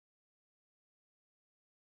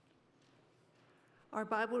Our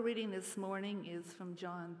Bible reading this morning is from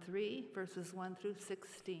John 3, verses 1 through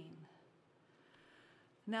 16.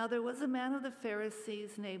 Now there was a man of the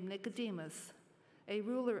Pharisees named Nicodemus, a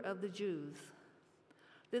ruler of the Jews.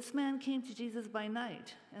 This man came to Jesus by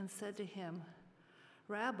night and said to him,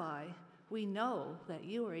 "Rabbi, we know that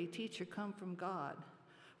you are a teacher come from God,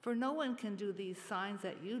 for no one can do these signs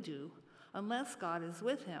that you do unless God is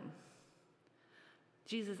with him."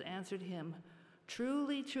 Jesus answered him,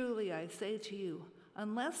 "Truly, truly, I say to you,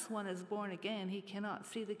 unless one is born again, he cannot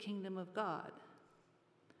see the kingdom of God."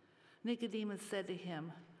 Nicodemus said to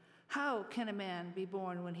him, "How can a man be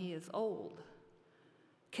born when he is old?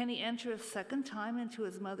 Can he enter a second time into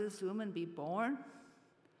his mother's womb and be born?"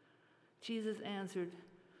 Jesus answered,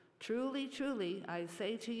 "Truly, truly, I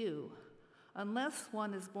say to you, unless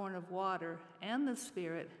one is born of water and the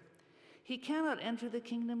Spirit, he cannot enter the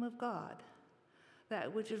kingdom of God.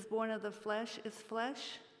 That which is born of the flesh is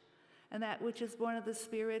flesh, and that which is born of the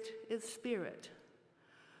Spirit is spirit.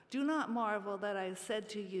 Do not marvel that I said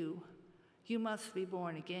to you, you must be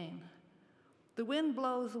born again. The wind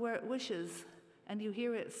blows where it wishes, and you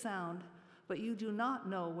hear its sound, but you do not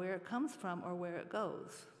know where it comes from or where it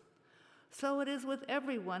goes. So it is with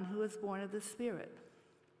everyone who is born of the Spirit."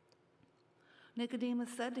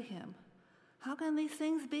 Nicodemus said to him, "How can these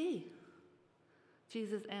things be?"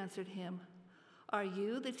 Jesus answered him, "Are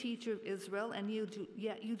you the teacher of Israel, and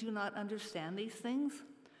yet you do not understand these things?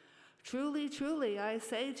 Truly, truly, I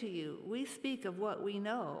say to you, we speak of what we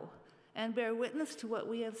know, and bear witness to what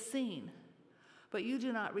we have seen, but you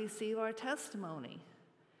do not receive our testimony.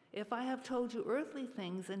 If I have told you earthly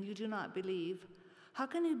things and you do not believe, how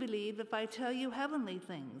can you believe if I tell you heavenly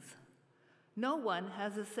things? No one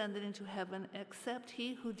has ascended into heaven except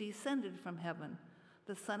he who descended from heaven,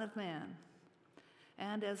 the Son of Man.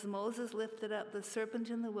 And as Moses lifted up the serpent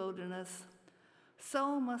in the wilderness,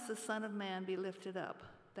 so must the Son of Man be lifted up,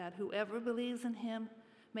 that whoever believes in him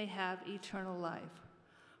may have eternal life.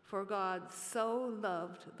 For God so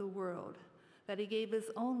loved the world that he gave his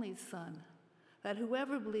only Son, that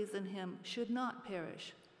whoever believes in him should not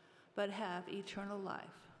perish, but have eternal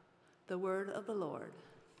life." The word of the Lord.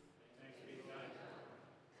 Thanks be to God.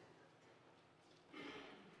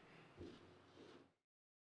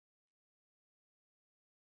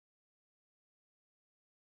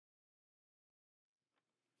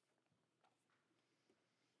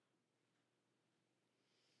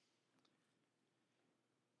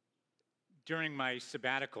 During my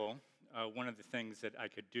sabbatical, one of the things that I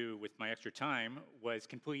could do with my extra time was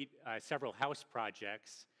complete several house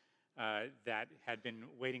projects that had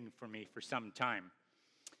been waiting for me for some time.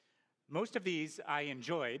 Most of these I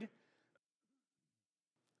enjoyed,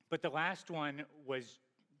 but the last one was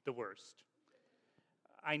the worst.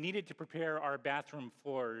 I needed to prepare our bathroom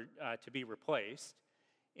floor to be replaced,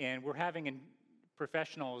 and we're having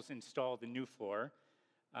professionals install the new floor,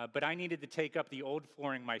 but I needed to take up the old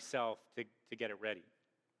flooring myself to get it ready.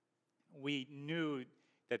 We knew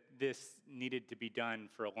that this needed to be done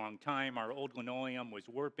for a long time. Our old linoleum was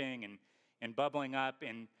warping and bubbling up,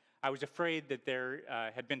 and I was afraid that there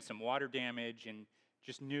had been some water damage and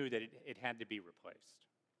just knew that it had to be replaced.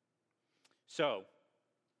 So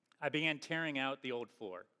I began tearing out the old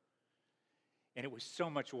floor, and it was so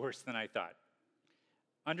much worse than I thought.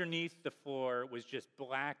 Underneath the floor was just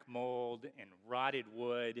black mold and rotted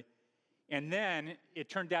wood, and then it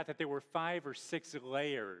turned out that there were 5 or 6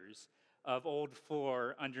 layers of old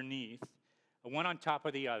floor underneath, one on top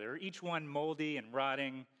of the other, each one moldy and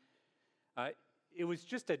rotting. It was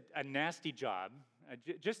just a nasty job,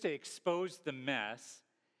 just to expose the mess,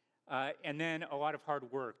 and then a lot of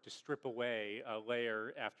hard work to strip away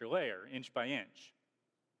layer after layer, inch by inch,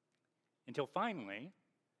 until finally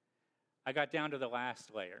I got down to the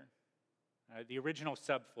last layer, the original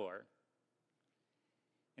subfloor.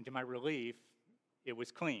 And to my relief, it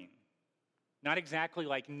was clean. Not exactly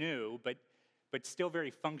like new, but still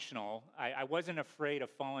very functional. I wasn't afraid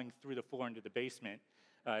of falling through the floor into the basement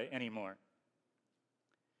anymore.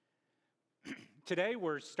 Today,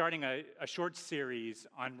 we're starting a short series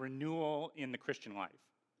on renewal in the Christian life.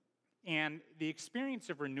 And the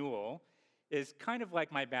experience of renewal is kind of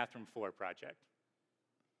like my bathroom floor project.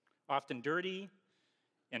 Often dirty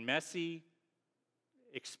and messy,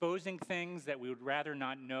 exposing things that we would rather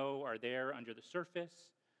not know are there under the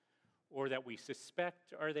surface, or that we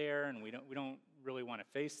suspect are there and we don't really want to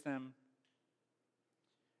face them.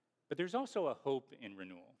 But there's also a hope in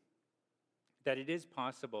renewal, that it is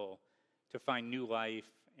possible to find new life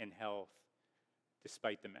and health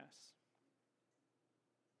despite the mess.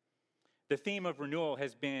 The theme of renewal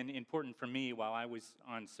has been important for me while I was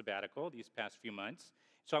on sabbatical these past few months.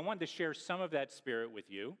 So I wanted to share some of that spirit with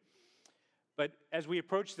you. But as we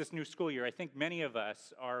approach this new school year, I think many of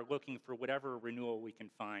us are looking for whatever renewal we can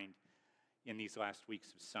find in these last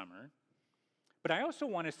weeks of summer. But I also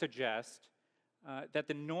want to suggest that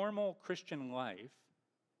the normal Christian life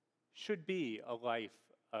should be a life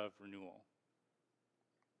of renewal.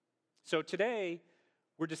 So today,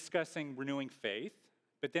 we're discussing renewing faith,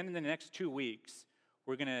 but then in the next 2 weeks,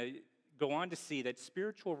 we're going to go on to see that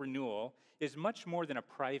spiritual renewal is much more than a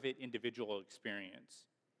private individual experience.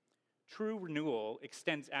 True renewal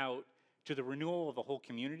extends out to the renewal of the whole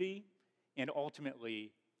community and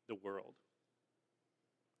ultimately the world.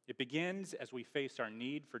 It begins as we face our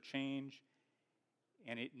need for change,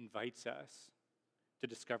 and it invites us to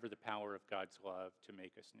discover the power of God's love to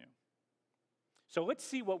make us new. So let's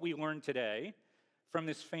see what we learned today from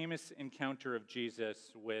this famous encounter of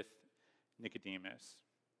Jesus with Nicodemus.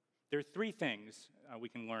 There are 3 things we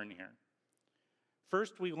can learn here.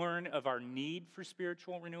 First, we learn of our need for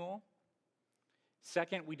spiritual renewal.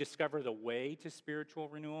 Second, we discover the way to spiritual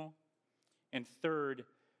renewal. And third,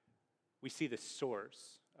 we see the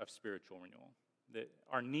source of spiritual renewal.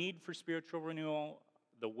 Our need for spiritual renewal,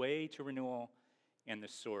 the way to renewal, and the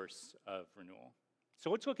source of renewal.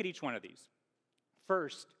 So let's look at each one of these.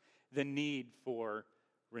 First, the need for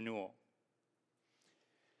renewal.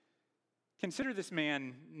 Consider this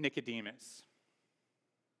man, Nicodemus.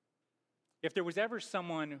 If there was ever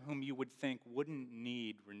someone whom you would think wouldn't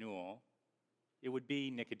need renewal, it would be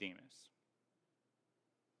Nicodemus.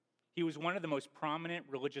 He was one of the most prominent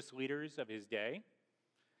religious leaders of his day.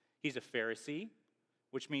 He's a Pharisee,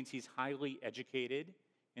 which means he's highly educated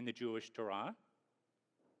in the Jewish Torah.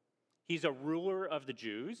 He's a ruler of the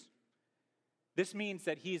Jews. This means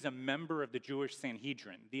that he's a member of the Jewish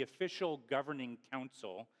Sanhedrin, the official governing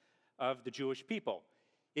council of the Jewish people.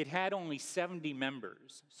 It had only 70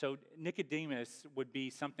 members, so Nicodemus would be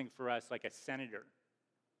something for us like a senator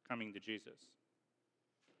coming to Jesus.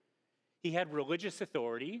 He had religious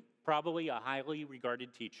authority, probably a highly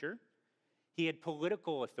regarded teacher. He had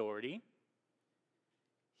political authority.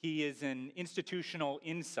 He is an institutional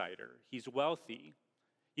insider. He's wealthy.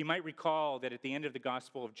 You might recall that at the end of the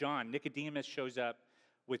Gospel of John, Nicodemus shows up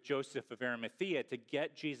with Joseph of Arimathea to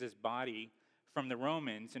get Jesus' body from the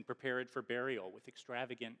Romans and prepare it for burial with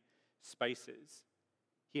extravagant spices.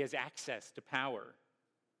 He has access to power.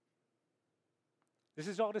 This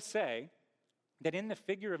is all to say that in the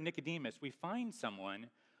figure of Nicodemus, we find someone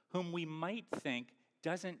whom we might think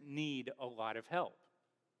doesn't need a lot of help.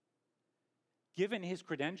 Given his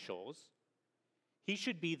credentials, he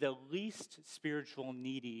should be the least spiritual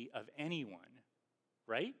needy of anyone,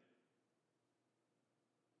 right?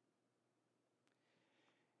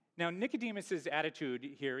 Now, Nicodemus' attitude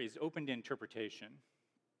here is open to interpretation.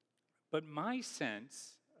 But my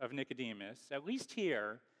sense of Nicodemus, at least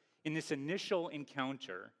here in this initial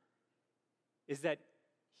encounter, is that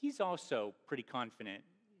he's also pretty confident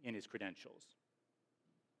in his credentials.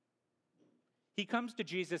 He comes to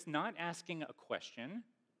Jesus not asking a question,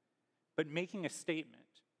 but making a statement.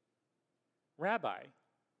 Rabbi,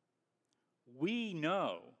 we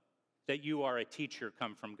know that you are a teacher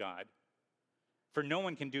come from God, for no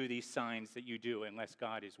one can do these signs that you do unless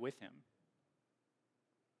God is with him.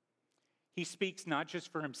 He speaks not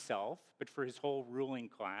just for himself, but for his whole ruling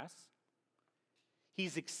class.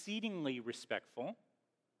 He's exceedingly respectful.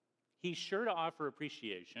 He's sure to offer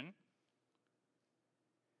appreciation.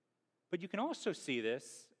 But you can also see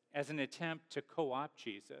this as an attempt to co-opt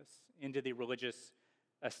Jesus into the religious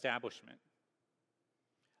establishment.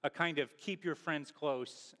 A kind of keep your friends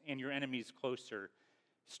close and your enemies closer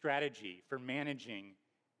strategy for managing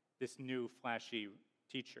this new flashy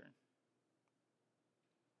teacher.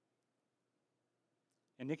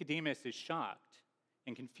 And Nicodemus is shocked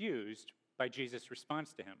and confused by Jesus'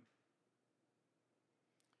 response to him.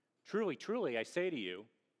 Truly, truly, I say to you,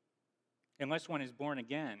 unless one is born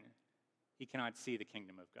again, he cannot see the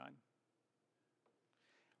kingdom of God.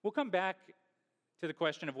 We'll come back to the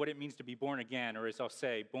question of what it means to be born again, or as I'll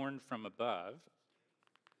say, born from above.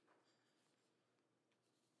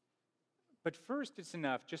 But first, it's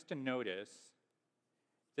enough just to notice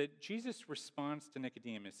that Jesus' response to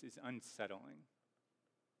Nicodemus is unsettling.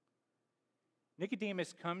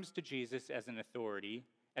 Nicodemus comes to Jesus as an authority,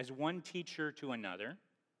 as one teacher to another,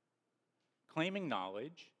 claiming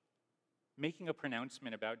knowledge, making a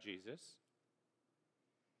pronouncement about Jesus.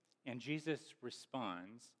 And Jesus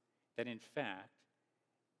responds that, in fact,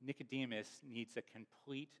 Nicodemus needs a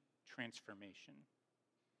complete transformation.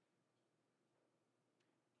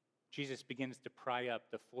 Jesus begins to pry up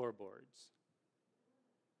the floorboards.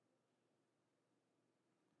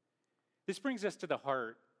 This brings us to the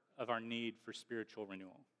heart of our need for spiritual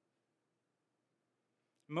renewal.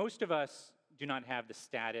 Most of us do not have the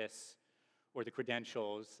status or the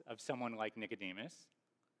credentials of someone like Nicodemus.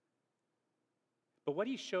 But what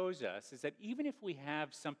he shows us is that even if we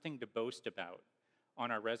have something to boast about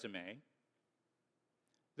on our resume,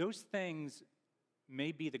 those things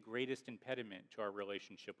may be the greatest impediment to our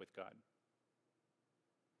relationship with God.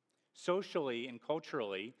 Socially and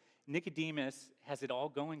culturally, Nicodemus has it all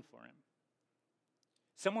going for him.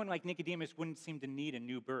 Someone like Nicodemus wouldn't seem to need a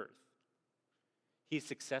new birth. He's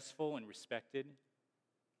successful and respected.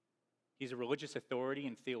 He's a religious authority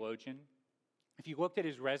and theologian. If you looked at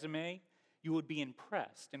his resume, you would be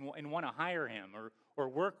impressed and want to hire him or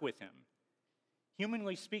work with him.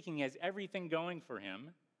 Humanly speaking, he has everything going for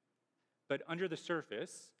him, but under the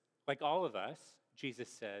surface, like all of us, Jesus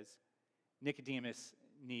says, Nicodemus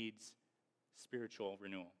needs spiritual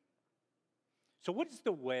renewal. So what is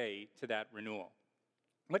the way to that renewal?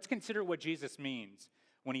 Let's consider what Jesus means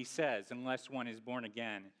when he says, unless one is born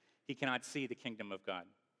again, he cannot see the kingdom of God.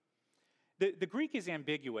 The Greek is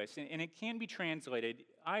ambiguous, and it can be translated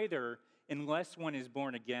either unless one is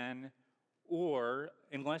born again or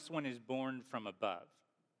unless one is born from above.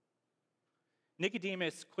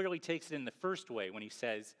 Nicodemus clearly takes it in the first way when he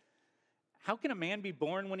says, how can a man be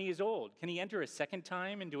born when he is old? Can he enter a second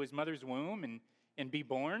time into his mother's womb and be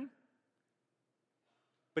born?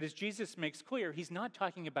 But as Jesus makes clear, he's not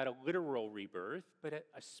talking about a literal rebirth, but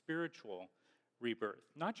a spiritual rebirth.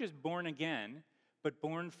 Not just born again, but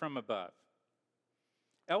born from above.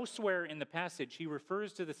 Elsewhere in the passage, he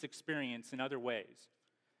refers to this experience in other ways.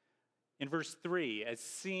 In verse 3, as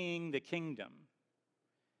seeing the kingdom.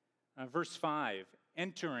 Verse 5,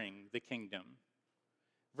 entering the kingdom.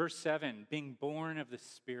 Verse 7, being born of the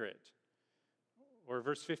Spirit. Or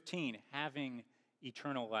verse 15, having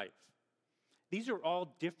eternal life. These are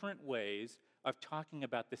all different ways of talking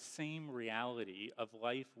about the same reality of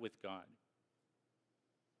life with God.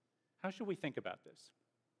 How should we think about this?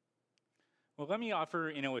 Well, let me offer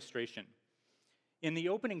an illustration. In the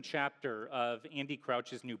opening chapter of Andy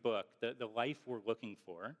Crouch's new book, The Life We're Looking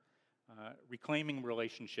For, Reclaiming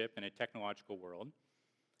Relationship in a Technological World,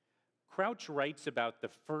 Crouch writes about the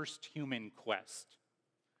first human quest.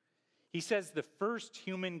 He says the first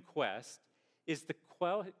human quest is the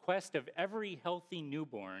quest of every healthy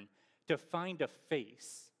newborn to find a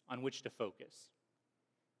face on which to focus.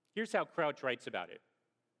 Here's how Crouch writes about it.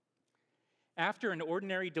 After an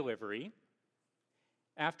ordinary delivery,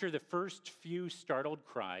 after the first few startled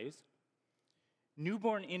cries,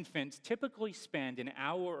 newborn infants typically spend an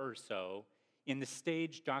hour or so in the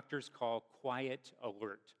stage doctors call quiet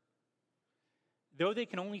alert. Though they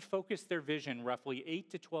can only focus their vision roughly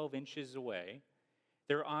 8 to 12 inches away,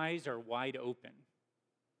 their eyes are wide open.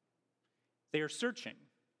 They are searching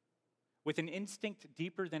with an instinct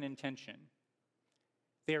deeper than intention.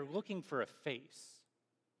 They are looking for a face.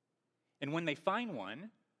 And when they find one,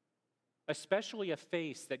 especially a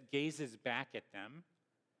face that gazes back at them,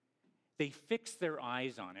 they fix their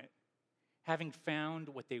eyes on it, having found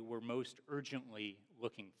what they were most urgently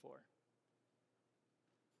looking for.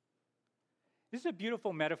 This is a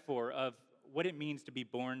beautiful metaphor of what it means to be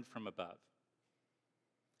born from above.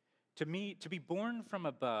 To me, to be born from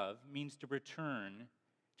above means to return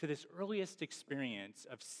to this earliest experience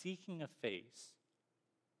of seeking a face,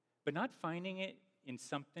 but not finding it in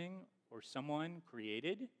something or someone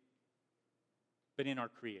created, but in our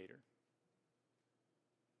Creator.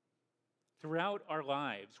 Throughout our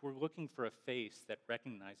lives, we're looking for a face that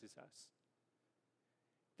recognizes us,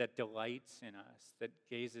 that delights in us, that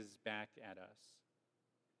gazes back at us.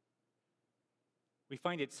 We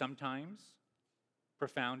find it sometimes,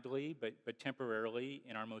 profoundly, but temporarily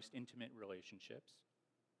in our most intimate relationships.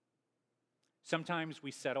 Sometimes we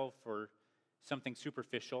settle for something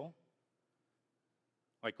superficial,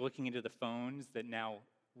 like looking into the phones that now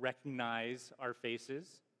recognize our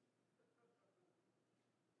faces.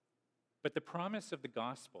 But the promise of the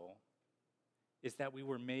gospel is that we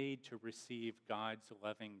were made to receive God's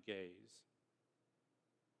loving gaze,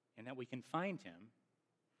 and that we can find him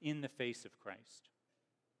in the face of Christ.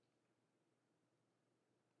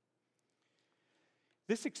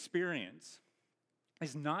 This experience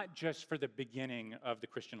is not just for the beginning of the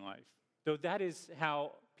Christian life, though that is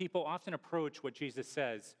how people often approach what Jesus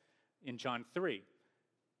says in John 3.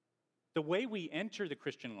 The way we enter the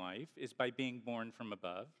Christian life is by being born from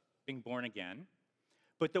above, being born again.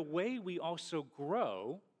 But the way we also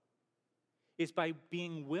grow is by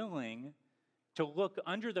being willing to look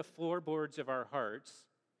under the floorboards of our hearts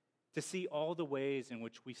to see all the ways in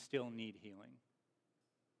which we still need healing.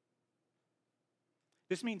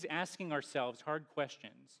 This means asking ourselves hard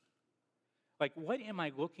questions, like what am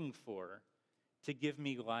I looking for to give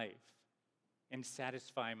me life and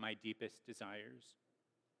satisfy my deepest desires?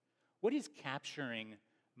 What is capturing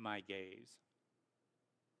my gaze?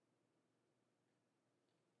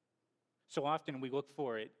 So often we look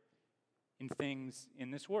for it in things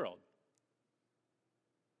in this world.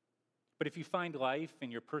 But if you find life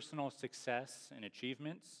in your personal success and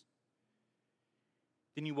achievements,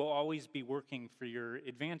 then you will always be working for your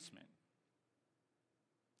advancement.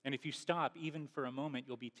 And if you stop even for a moment,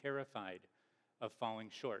 you'll be terrified of falling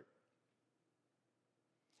short.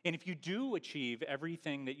 And if you do achieve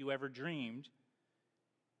everything that you ever dreamed,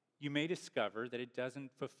 you may discover that it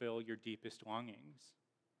doesn't fulfill your deepest longings.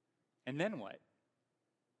 And then what?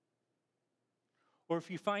 Or if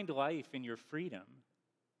you find life in your freedom,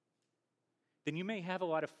 then you may have a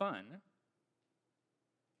lot of fun,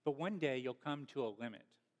 but one day you'll come to a limit.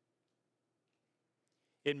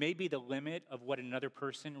 It may be the limit of what another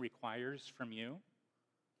person requires from you,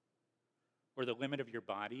 or the limit of your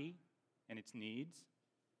body and its needs,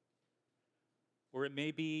 or it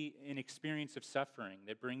may be an experience of suffering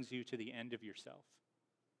that brings you to the end of yourself.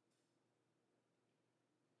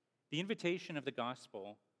 The invitation of the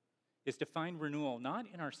gospel is to find renewal not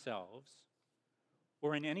in ourselves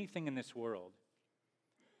or in anything in this world,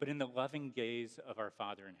 but in the loving gaze of our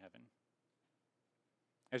Father in heaven.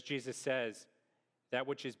 As Jesus says, that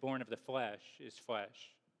which is born of the flesh is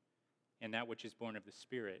flesh, and that which is born of the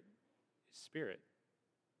Spirit is spirit.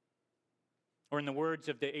 Or in the words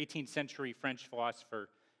of the 18th century French philosopher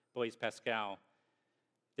Blaise Pascal,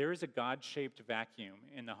 there is a God-shaped vacuum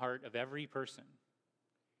in the heart of every person,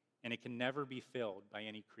 and it can never be filled by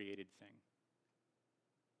any created thing.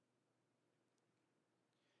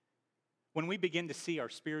 When we begin to see our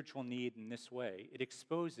spiritual need in this way, it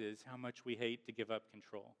exposes how much we hate to give up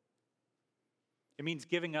control. It means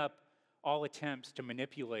giving up all attempts to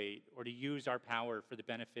manipulate or to use our power for the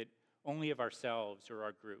benefit only of ourselves or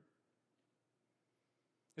our group.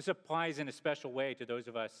 This applies in a special way to those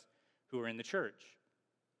of us who are in the church.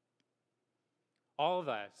 All of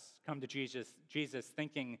us come to Jesus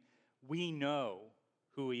thinking we know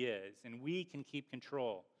who he is and we can keep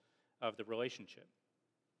control of the relationship.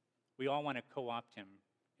 We all want to co-opt him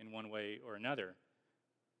in one way or another.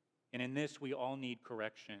 And in this, we all need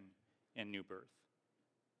correction and new birth.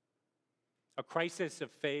 A crisis of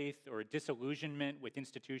faith or a disillusionment with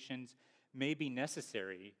institutions may be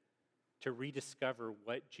necessary to rediscover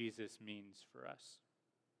what Jesus means for us.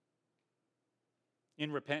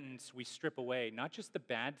 In repentance, we strip away not just the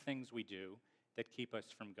bad things we do that keep us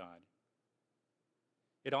from God.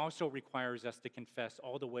 It also requires us to confess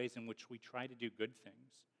all the ways in which we try to do good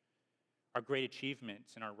things, our great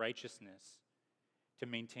achievements and our righteousness to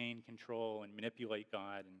maintain control and manipulate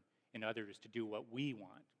God and others to do what we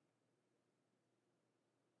want.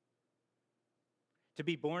 To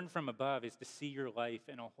be born from above is to see your life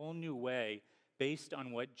in a whole new way based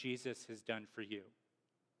on what Jesus has done for you.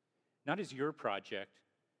 Not as your project,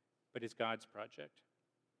 but as God's project.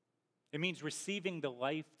 It means receiving the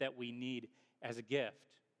life that we need as a gift,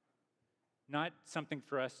 not something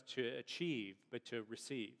for us to achieve, but to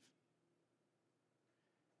receive.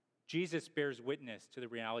 Jesus bears witness to the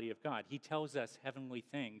reality of God. He tells us heavenly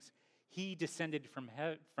things. He descended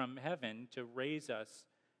from heaven to raise us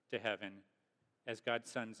to heaven as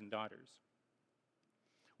God's sons and daughters.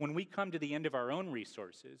 When we come to the end of our own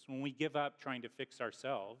resources, when we give up trying to fix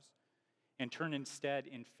ourselves and turn instead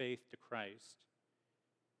in faith to Christ,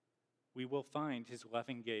 we will find his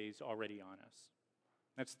loving gaze already on us.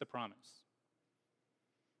 That's the promise.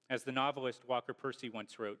 As the novelist Walker Percy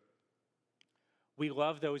once wrote, we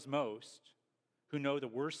love those most who know the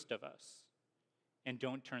worst of us and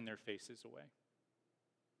don't turn their faces away.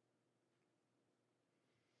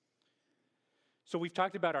 So we've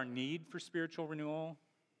talked about our need for spiritual renewal,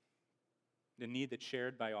 the need that's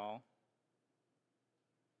shared by all.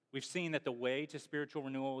 We've seen that the way to spiritual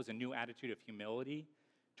renewal is a new attitude of humility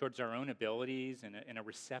towards our own abilities and a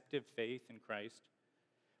receptive faith in Christ.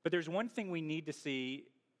 But there's one thing we need to see,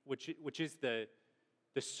 which is the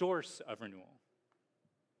source of renewal.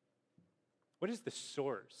 What is the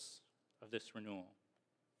source of this renewal?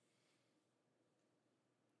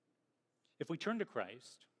 If we turn to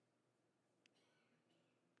Christ,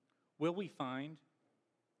 will we find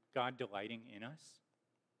God delighting in us?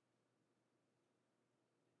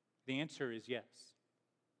 The answer is yes.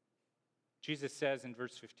 Jesus says in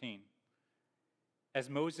verse 15, as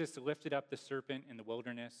Moses lifted up the serpent in the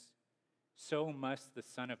wilderness, so must the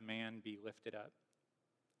Son of Man be lifted up,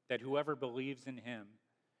 that whoever believes in him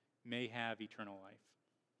may have eternal life.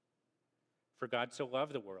 For God so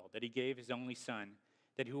loved the world that he gave his only Son,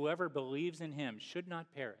 that whoever believes in him should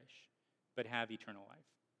not perish, but have eternal life.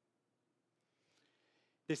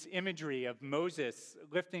 This imagery of Moses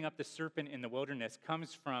lifting up the serpent in the wilderness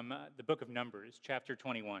comes from the book of Numbers, chapter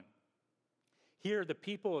 21. Here, the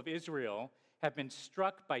people of Israel have been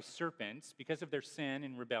struck by serpents because of their sin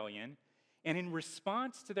and rebellion. And in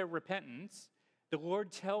response to their repentance, the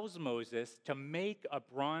Lord tells Moses to make a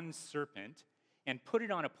bronze serpent and put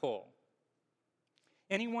it on a pole.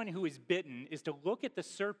 Anyone who is bitten is to look at the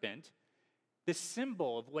serpent, the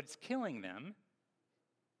symbol of what's killing them,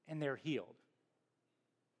 and they're healed.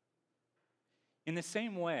 In the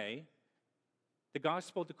same way, the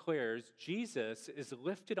gospel declares Jesus is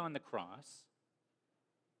lifted on the cross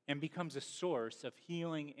and becomes a source of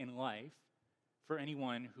healing and life for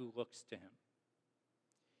anyone who looks to him.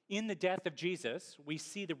 In the death of Jesus, we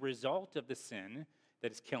see the result of the sin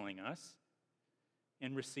that is killing us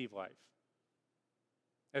and receive life.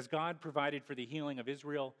 As God provided for the healing of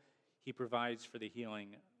Israel, he provides for the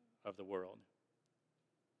healing of the world.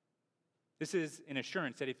 This is an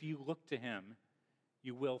assurance that if you look to him,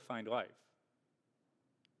 you will find life.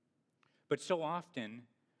 But so often,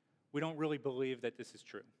 we don't really believe that this is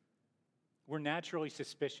true. We're naturally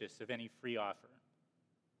suspicious of any free offer.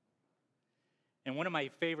 And one of my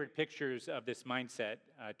favorite pictures of this mindset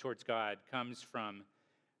towards God comes from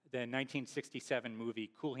the 1967 movie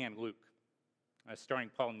Cool Hand Luke, starring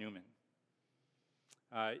Paul Newman.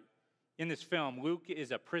 In this film, Luke is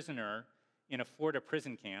a prisoner in a Florida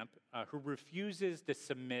prison camp who refuses to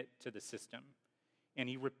submit to the system, and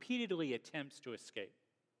he repeatedly attempts to escape.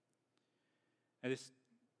 Now, this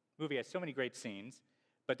movie has so many great scenes,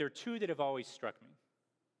 but there are two that have always struck me.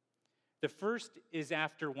 The first is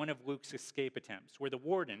after one of Luke's escape attempts, where the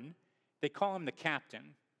warden, they call him the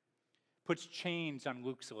captain, puts chains on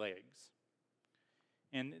Luke's legs.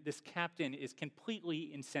 And this captain is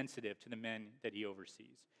completely insensitive to the men that he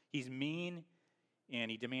oversees. He's mean, and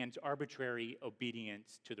he demands arbitrary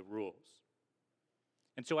obedience to the rules.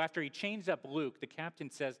 And so after he chains up Luke, the captain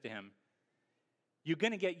says to him, "You're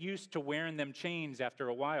going to get used to wearing them chains after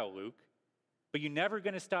a while, Luke, but you're never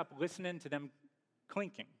going to stop listening to them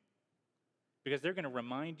clinking, because they're going to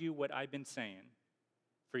remind you what I've been saying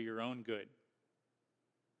for your own good."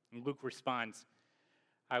 And Luke responds,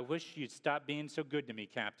 "I wish you'd stop being so good to me,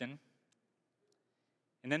 Captain."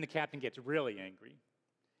 And then the captain gets really angry.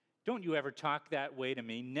 "Don't you ever talk that way to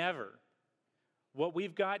me, never. What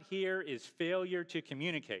we've got here is failure to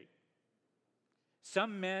communicate.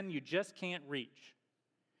 Some men you just can't reach.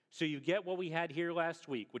 So you get what we had here last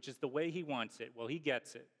week, which is the way he wants it. Well, he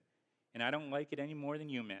gets it. And I don't like it any more than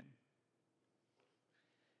you men."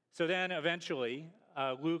 So then eventually,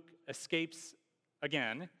 Luke escapes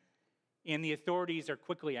again, and the authorities are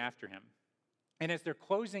quickly after him. And as they're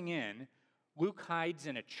closing in, Luke hides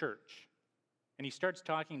in a church, and he starts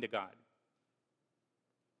talking to God.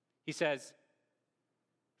 He says,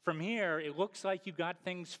 "From here, it looks like you got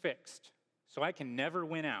things fixed, so I can never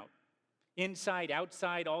win out. Inside,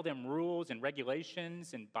 outside, all them rules and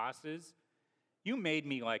regulations and bosses, you made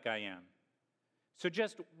me like I am. So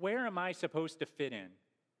just where am I supposed to fit in?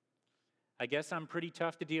 I guess I'm pretty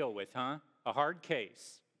tough to deal with, huh? A hard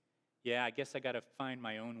case. Yeah, I guess I got to find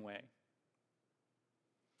my own way."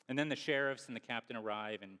 And then the sheriffs and the captain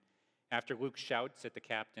arrive, and after Luke shouts at the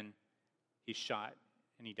captain, he's shot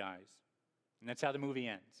and he dies. And that's how the movie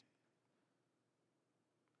ends.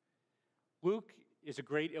 Luke is a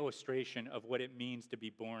great illustration of what it means to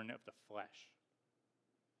be born of the flesh.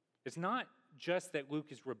 It's not just that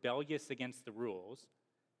Luke is rebellious against the rules.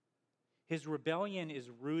 His rebellion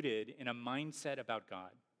is rooted in a mindset about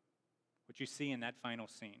God, which you see in that final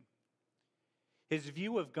scene. His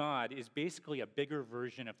view of God is basically a bigger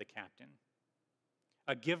version of the captain,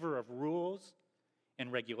 a giver of rules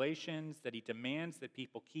and regulations that he demands that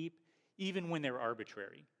people keep, even when they're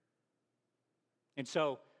arbitrary. And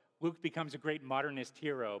so Luke becomes a great modernist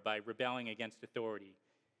hero by rebelling against authority.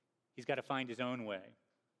 He's got to find his own way.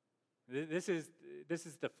 This is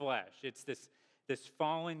the flesh. It's this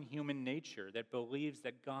fallen human nature that believes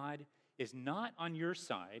that God is not on your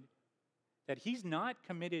side, that he's not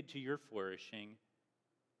committed to your flourishing,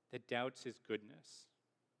 that doubts his goodness.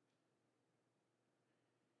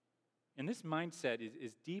 And this mindset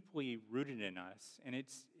is deeply rooted in us, and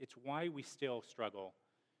it's why we still struggle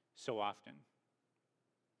so often.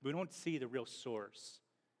 We don't see the real source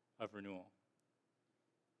of renewal.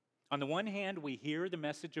 On the one hand, we hear the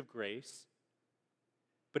message of grace,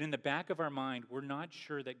 but in the back of our mind, we're not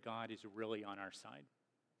sure that God is really on our side.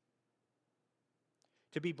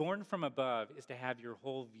 To be born from above is to have your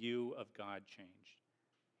whole view of God changed.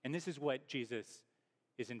 And this is what Jesus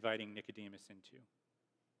is inviting Nicodemus into.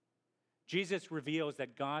 Jesus reveals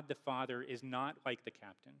that God the Father is not like the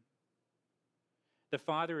captain. The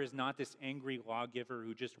Father is not this angry lawgiver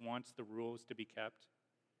who just wants the rules to be kept.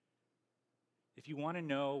 If you want to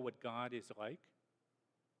know what God is like,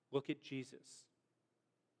 look at Jesus.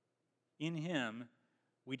 In him,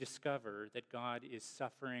 we discover that God is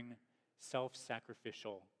suffering,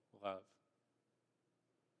 self-sacrificial love.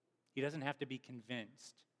 He doesn't have to be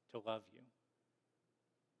convinced to love you.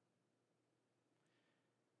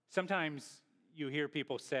 Sometimes you hear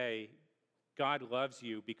people say, God loves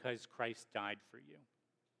you because Christ died for you.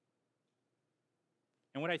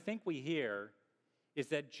 And what I think we hear is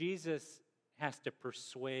that Jesus has to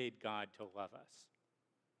persuade God to love us.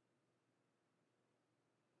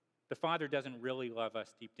 The Father doesn't really love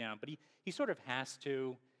us deep down, but he sort of has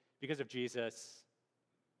to because of Jesus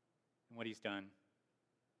and what he's done.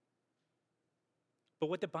 But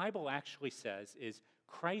what the Bible actually says is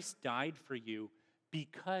Christ died for you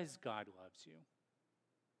because God loves you.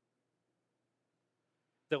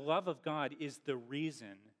 The love of God is the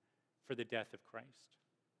reason for the death of Christ.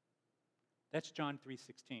 That's John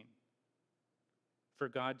 3:16. For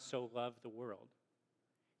God so loved the world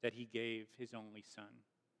that he gave his only Son,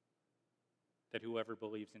 that whoever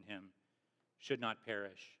believes in him should not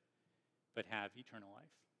perish, but have eternal life.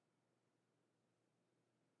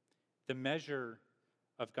 The measure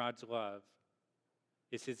of God's love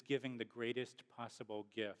is his giving the greatest possible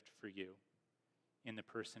gift for you in the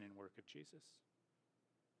person and work of Jesus.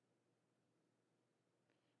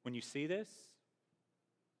 When you see this,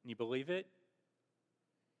 and you believe it,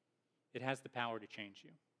 it has the power to change you.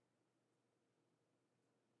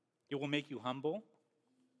 It will make you humble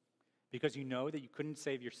because you know that you couldn't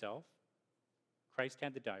save yourself. Christ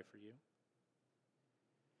had to die for you.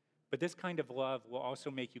 But this kind of love will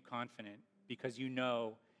also make you confident because you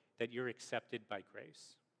know that you're accepted by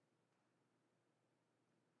grace.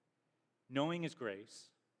 Knowing his grace,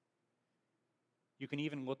 you can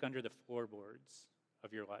even look under the floorboards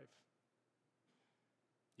of your life.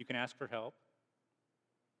 You can ask for help.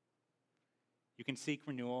 You can seek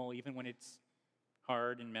renewal even when it's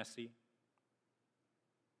hard and messy.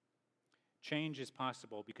 Change is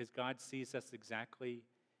possible because God sees us exactly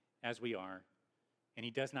as we are, and he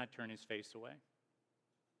does not turn his face away.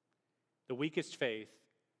 The weakest faith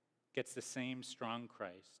gets the same strong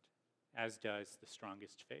Christ as does the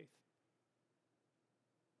strongest faith.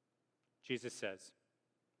 Jesus says,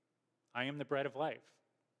 I am the bread of life.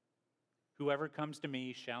 Whoever comes to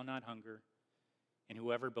me shall not hunger, and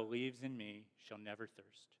whoever believes in me shall never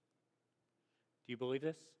thirst. Do you believe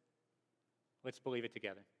this? Let's believe it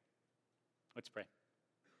together. Let's pray.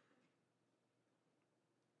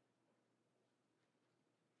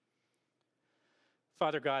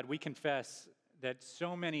 Father God, we confess that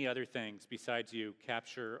so many other things besides you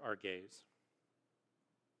capture our gaze.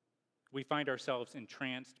 We find ourselves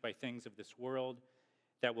entranced by things of this world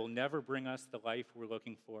that will never bring us the life we're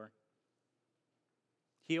looking for.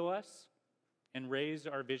 Heal us and raise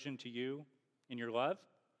our vision to you in your love,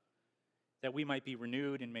 that we might be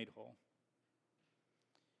renewed and made whole.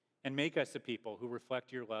 And make us a people who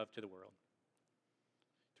reflect your love to the world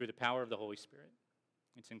through the power of the Holy Spirit.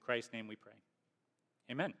 It's in Christ's name we pray.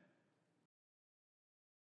 Amen.